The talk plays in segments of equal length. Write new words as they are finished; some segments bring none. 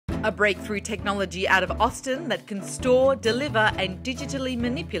A breakthrough technology out of Austin that can store, deliver and digitally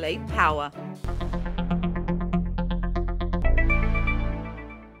manipulate power.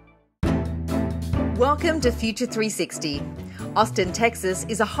 Welcome to Future 360. Austin, Texas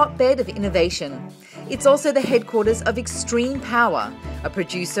is a hotbed of innovation. It's also the headquarters of Xtreme Power, a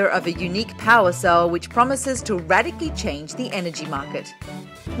producer of a unique power cell which promises to radically change the energy market.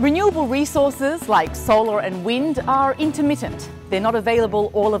 Renewable resources like solar and wind are intermittent. They're not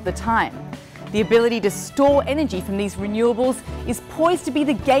available all of the time. The ability to store energy from these renewables is poised to be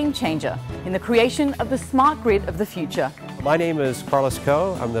the game changer in the creation of the smart grid of the future. My name is Carlos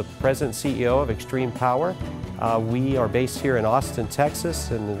Coe. I'm the President and CEO of Xtreme Power. We are based here in Austin,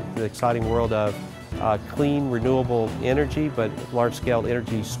 Texas, in the exciting world of clean, renewable energy, but large-scale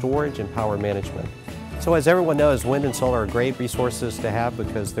energy storage and power management. So as everyone knows, wind and solar are great resources to have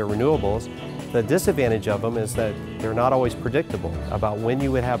because they're renewables. The disadvantage of them is that they're not always predictable about when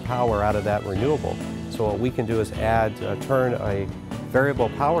you would have power out of that renewable. So what we can do is turn a variable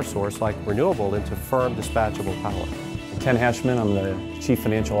power source like renewable into firm dispatchable power. Ken Hashman, I'm the Chief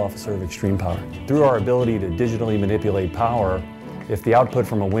Financial Officer of Xtreme Power. Through our ability to digitally manipulate power, if the output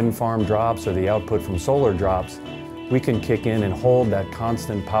from a wind farm drops or the output from solar drops, we can kick in and hold that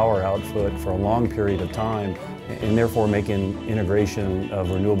constant power output for a long period of time and therefore making integration of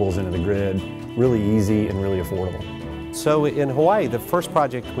renewables into the grid really easy and really affordable. So in Hawaii, the first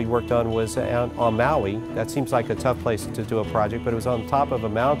project we worked on was on Maui. That seems like a tough place to do a project, but it was on top of a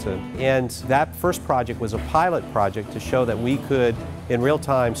mountain. And that first project was a pilot project to show that we could, in real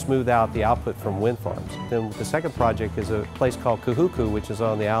time, smooth out the output from wind farms. Then the second project is a place called Kahuku, which is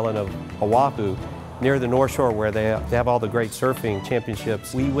on the island of Oahu, near the North Shore where they have all the great surfing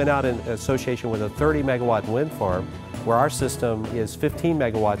championships. We went out in association with a 30-megawatt wind farm where our system is 15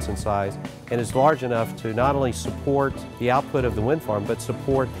 megawatts in size and is large enough to not only support the output of the wind farm, but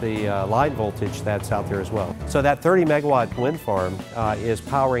support the line voltage that's out there as well. So that 30-megawatt wind farm is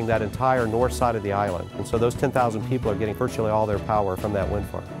powering that entire north side of the island. And so those 10,000 people are getting virtually all their power from that wind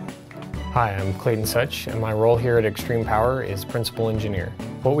farm. Hi, I'm Clayton Such, and my role here at Xtreme Power is Principal Engineer.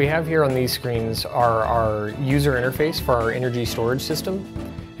 What we have here on these screens are our user interface for our energy storage system.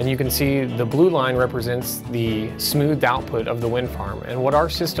 And you can see the blue line represents the smoothed output of the wind farm. And what our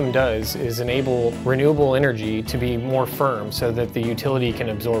system does is enable renewable energy to be more firm so that the utility can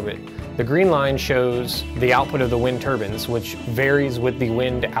absorb it. The green line shows the output of the wind turbines, which varies with the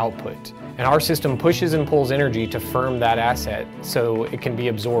wind output. And our system pushes and pulls energy to firm that asset so it can be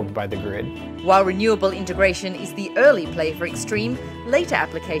absorbed by the grid. While renewable integration is the early play for Xtreme, later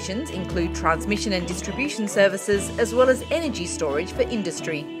applications include transmission and distribution services as well as energy storage for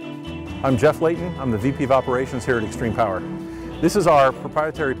industry. I'm Jeff Layton. I'm the VP of Operations here at Xtreme Power. This is our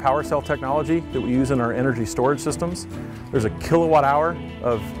proprietary power cell technology that we use in our energy storage systems. There's a kilowatt hour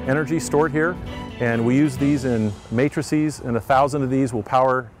of energy stored here, and we use these in matrices, and 1,000 of these will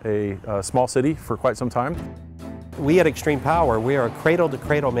power a small city for quite some time. We at Xtreme Power, we are a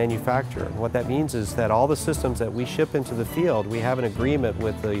cradle-to-cradle manufacturer. What that means is that all the systems that we ship into the field, we have an agreement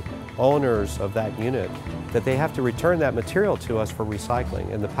with the owners of that unit that they have to return that material to us for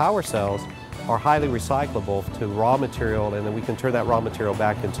recycling. And the power cells are highly recyclable to raw material, and then we can turn that raw material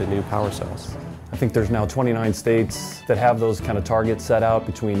back into new power cells. I think there's now 29 states that have those kind of targets set out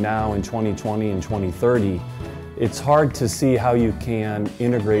between now and 2020 and 2030. It's hard to see how you can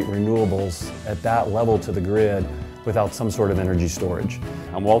integrate renewables at that level to the grid without some sort of energy storage.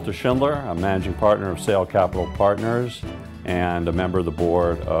 I'm Walter Schindler. I'm Managing Partner of Sale Capital Partners and a member of the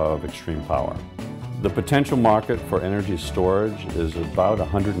board of Xtreme Power. The potential market for energy storage is about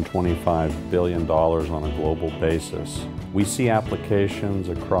 $125 billion on a global basis. We see applications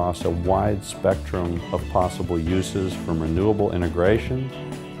across a wide spectrum of possible uses from renewable integration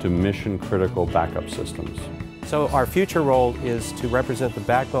to mission-critical backup systems. So our future role is to represent the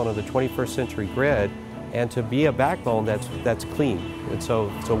backbone of the 21st century grid and to be a backbone that's clean. And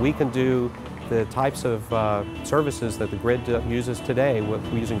so we can do the types of services that the grid uses today with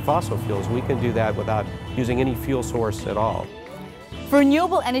using fossil fuels. We can do that without using any fuel source at all. For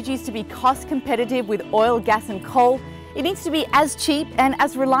renewable energies to be cost competitive with oil, gas and coal, it needs to be as cheap and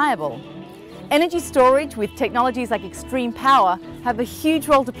as reliable. Energy storage with technologies like Xtreme Power have a huge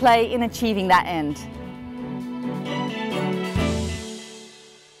role to play in achieving that end.